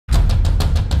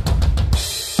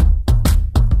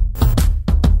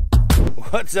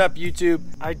What's up, YouTube?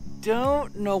 I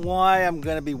don't know why I'm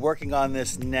going to be working on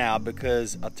this now,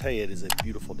 because I'll tell you, it is a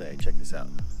beautiful day. Check this out.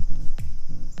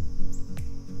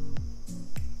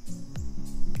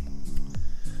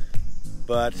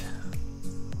 But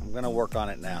I'm going to work on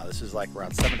it now. This is like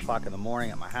around 7 o'clock in the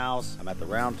morning at my house. I'm at the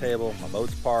round table, my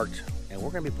boat's parked, and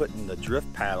we're going to be putting the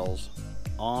drift paddles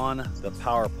on the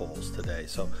power poles today.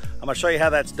 So I'm going to show you how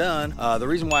that's done. The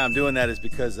reason why I'm doing that is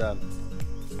because I'm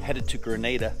headed to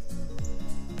Grenada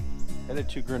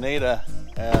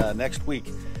next week,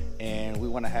 and we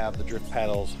want to have the drift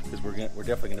paddles because we're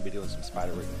definitely going to be doing some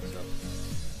spider rigging. So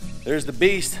there's the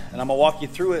beast, and I'm gonna walk you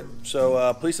through it.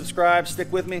 So please subscribe,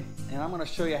 stick with me, and I'm gonna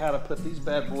show you how to put these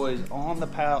bad boys on the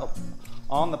power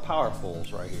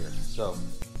poles right here. So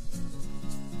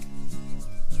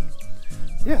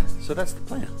yeah, so that's the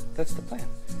plan. That's the plan.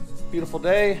 Beautiful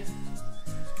day.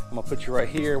 I'm gonna put you right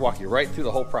here, walk you right through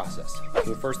the whole process.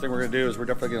 So the first thing we're gonna do is we're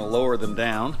definitely gonna lower them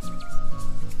down.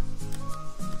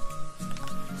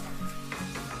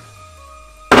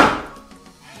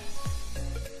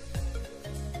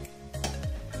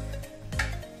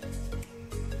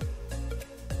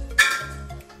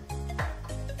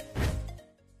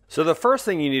 So the first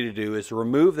thing you need to do is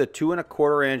remove the 2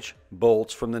 1/4 inch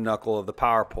bolts from the knuckle of the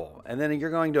power pole. And then you're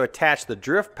going to attach the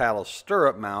drift paddle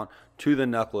stirrup mount to the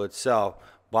knuckle itself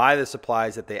by the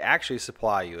supplies that they actually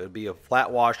supply you. It'd be a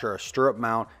flat washer, a stirrup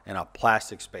mount, and a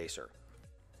plastic spacer.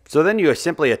 So then you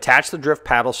simply attach the drift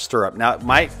paddle stirrup. Now it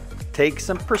might take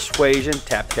some persuasion.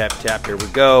 Tap, tap, tap, here we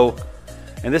go.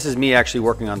 And this is me actually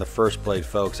working on the first blade,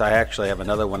 folks. I actually have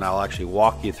another one I'll actually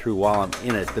walk you through while I'm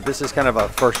in it. But this is kind of a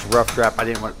first rough draft. I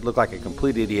didn't want to look like a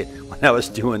complete idiot when I was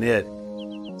doing it.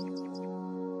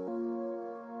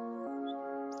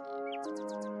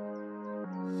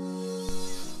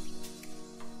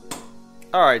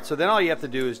 All right, so then all you have to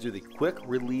do is do the quick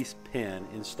release pin,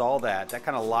 install that. That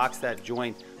kind of locks that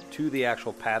joint to the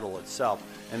actual paddle itself.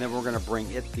 And then we're gonna bring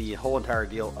the whole entire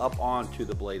deal up onto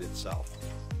the blade itself.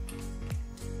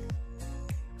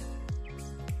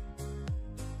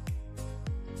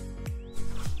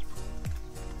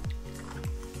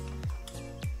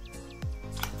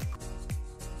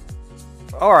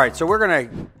 All right, so we're gonna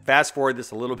fast forward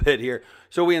this a little bit here.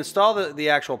 So we install the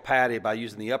actual patty by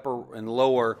using the upper and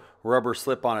lower rubber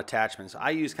slip-on attachments.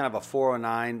 I use kind of a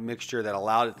 409 mixture that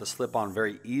allowed it to slip on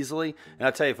very easily. And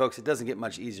I'll tell you folks, it doesn't get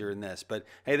much easier than this. But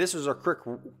hey, this is a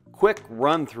quick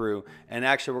run through, and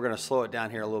actually we're gonna slow it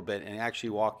down here a little bit and actually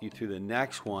walk you through the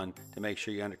next one to make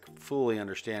sure you fully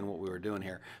understand what we were doing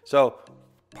here. So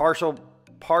partial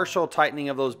tightening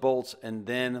of those bolts, and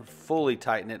then fully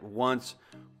tighten it once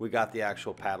we got the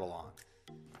actual paddle on.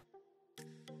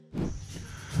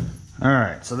 All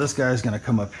right, so this guy's gonna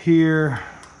come up here.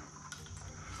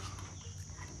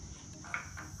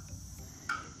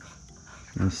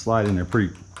 And slide in there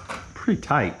pretty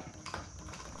tight.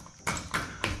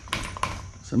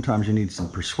 Sometimes you need some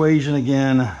persuasion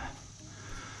again.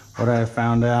 What I have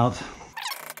found out,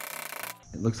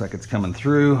 it looks like it's coming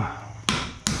through.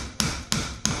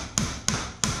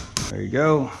 There you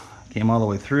go. Came all the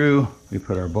way through. We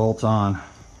put our bolts on,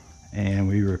 and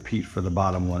we repeat for the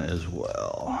bottom one as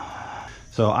well.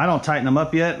 So I don't tighten them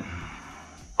up yet.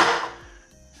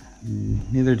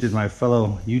 Neither did my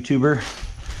fellow YouTuber.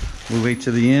 We wait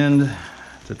to the end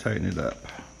to tighten it up.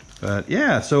 But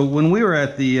yeah, so when we were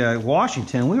at the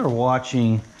Washington, we were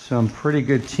watching some pretty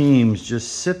good teams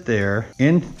just sit there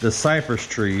in the cypress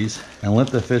trees and let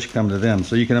the fish come to them.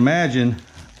 So you can imagine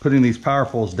putting these power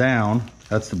poles down.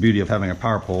 That's the beauty of having a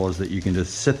power pole, is that you can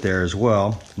just sit there as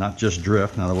well, not just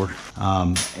drift, in other words.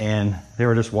 And they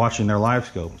were just watching their live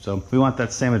scope. So we want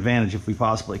that same advantage if we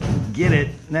possibly can get it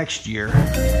next year.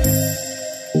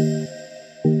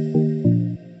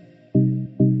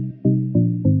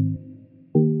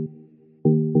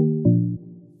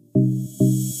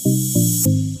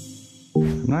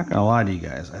 I'm not gonna lie to you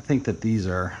guys. I think that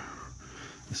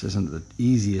this isn't the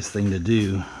easiest thing to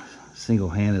do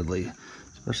single-handedly,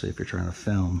 especially if you're trying to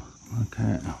film.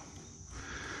 Okay.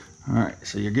 All right,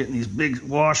 so you're getting these big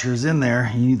washers in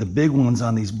there. You need the big ones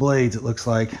on these blades, it looks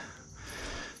like.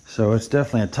 So it's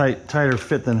definitely a tighter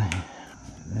fit than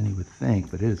you would think,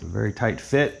 but it is a very tight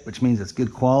fit, which means it's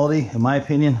good quality. In my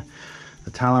opinion,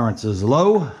 the tolerance is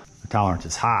low, the tolerance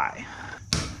is high.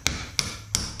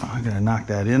 I'm gonna knock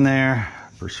that in there,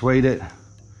 persuade it.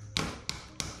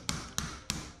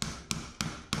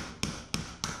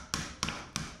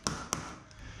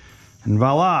 And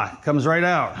voila, it comes right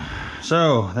out.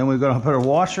 So then we're gonna put our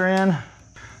washer in,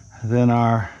 then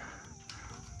our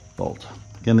bolt.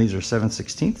 Again, these are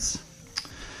 7/16.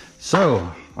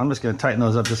 So I'm just gonna tighten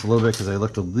those up just a little bit because they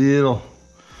looked a little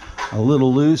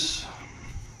loose.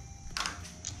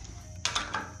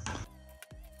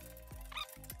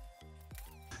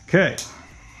 Okay.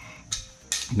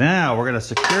 Now we're gonna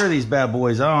secure these bad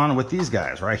boys on with these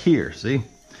guys right here, see?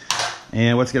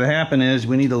 And what's gonna happen is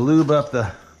we need to lube up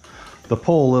the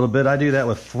pole a little bit. I do that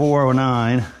with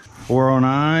 409.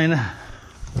 409,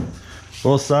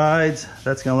 both sides.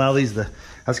 That's gonna allow these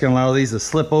to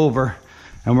slip over.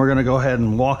 And we're gonna go ahead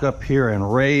and walk up here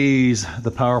and raise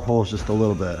the power poles just a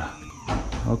little bit.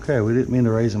 Okay, we didn't mean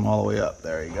to raise them all the way up.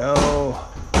 There you go.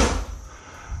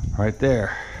 Right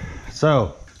there.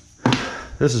 So,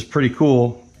 this is pretty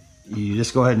cool. You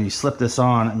just go ahead and you slip this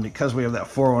on, and because we have that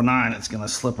 409, it's gonna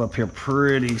slip up here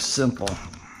pretty simple.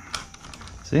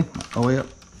 See, all the way up,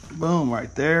 boom,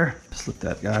 right there. Slip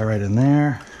that guy right in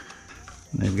there.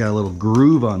 And they've got a little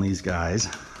groove on these guys.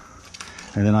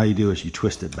 And then all you do is you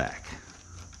twist it back.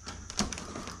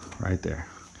 Right there.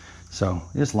 So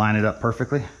just line it up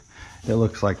perfectly. It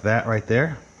looks like that right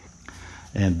there.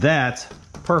 And that's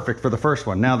perfect for the first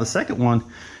one. Now the second one,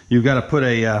 you've got to put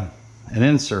an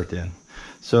insert in.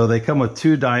 So they come with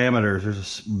two diameters.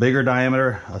 There's a bigger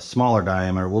diameter, a smaller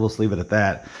diameter. We'll just leave it at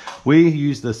that. We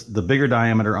use the bigger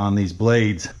diameter on these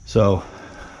blades. So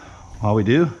all we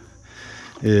do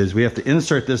is we have to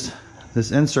insert this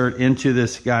insert into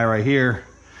this guy right here.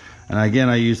 And again,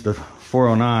 I use the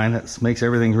 409. That makes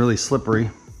everything really slippery.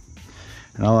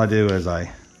 And all I do is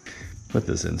I put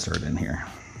this insert in here.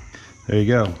 There you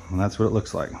go. And that's what it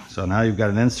looks like. So now you've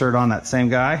got an insert on that same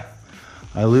guy.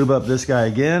 I lube up this guy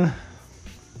again.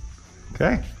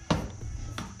 Okay.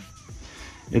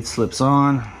 It slips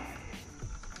on.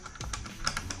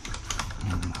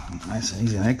 Nice and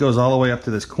easy. And it goes all the way up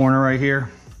to this corner right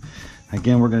here.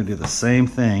 Again, we're going to do the same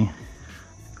thing.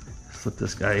 Slip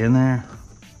this guy in there.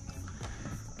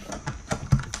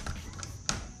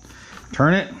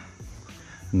 Turn it.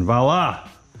 And voila.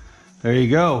 There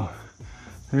you go.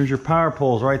 There's your power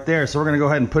poles right there. So we're going to go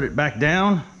ahead and put it back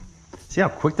down. See how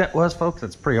quick that was, folks?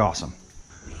 That's pretty awesome.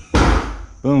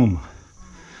 Boom.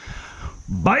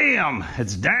 Bam!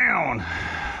 It's down.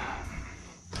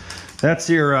 That's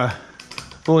your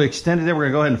fully extended there. We're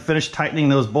gonna go ahead and finish tightening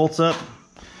those bolts up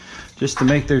just to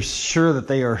make sure that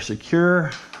they are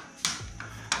secure.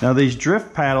 Now these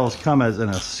drift paddles come as an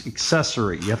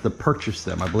accessory. You have to purchase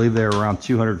them. I believe they're around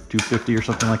 $200, $250 or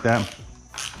something like that.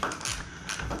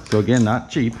 So again, not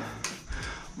cheap.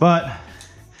 But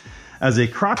as a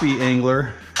crappie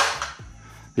angler,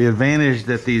 the advantage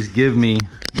that these give me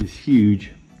is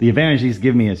huge. The advantage these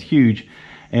give me is huge,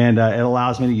 and it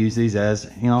allows me to use these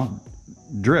as, you know,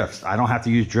 drifts. I don't have to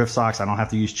use drift socks. I don't have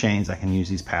to use chains. I can use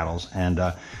these paddles. And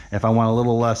if I want a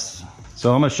little less,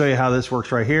 so I'm going to show you how this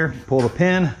works right here. Pull the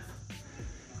pin.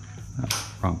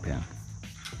 Oh, wrong pin.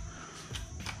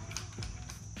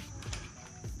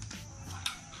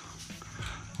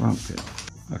 Wrong pin.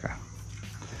 Okay.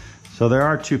 So there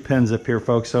are two pins up here,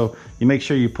 folks. So you make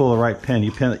sure you pull the right pin.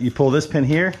 You pull this pin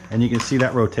here, and you can see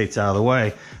that rotates out of the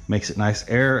way. Makes it nice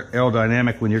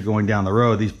aerodynamic when you're going down the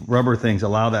road. These rubber things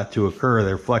allow that to occur.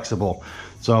 They're flexible.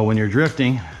 So when you're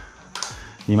drifting,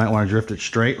 you might want to drift it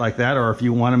straight like that, or if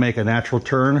you want to make a natural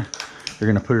turn,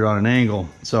 you're going to put it on an angle.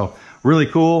 So really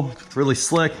cool, really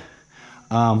slick,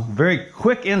 very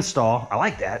quick install. I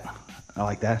like that. I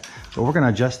like that. But we're going to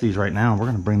adjust these right now. We're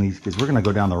going to bring these because we're going to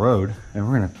go down the road and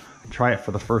we're going to try it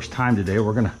for the first time today.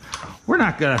 We're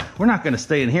not gonna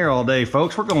stay in here all day,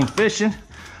 folks. We're going fishing.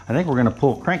 I think we're gonna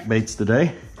pull crankbaits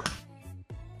today.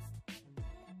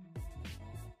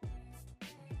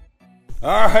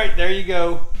 All right, there you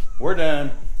go. We're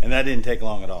done, and that didn't take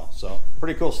long at all. So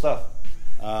pretty cool stuff.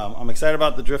 I'm excited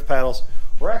about the drift paddles.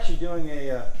 We're actually doing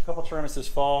a couple tournaments this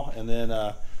fall, and then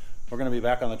we're gonna be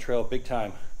back on the trail big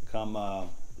time come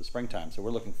the springtime. So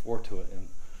we're looking forward to it. And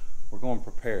we're going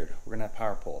prepared. We're gonna have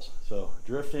power poles. So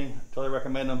drifting, totally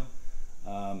recommend them.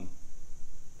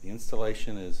 The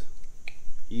installation is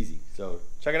easy. So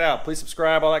check it out. Please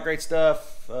subscribe, all that great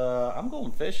stuff. I'm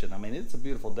going fishing. I mean, it's a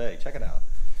beautiful day. Check it out.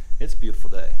 It's a beautiful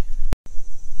day.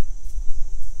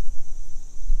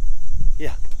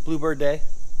 Yeah, Bluebird Day.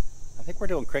 I think we're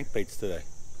doing crankbaits today.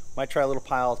 Might try little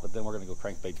piles, but then we're gonna go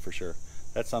crankbait for sure.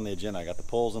 That's on the agenda. I got the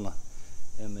poles in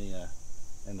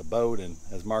the boat, and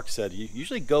as Mark said, you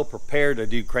usually go prepared to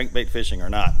do crankbait fishing or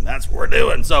not, and that's what we're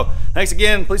doing. So thanks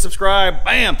again. Please subscribe.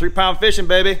 Bam, 3-pound fishing,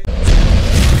 baby.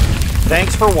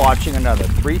 Thanks for watching another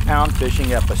 3-pound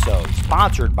fishing episode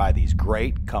sponsored by these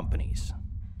great companies.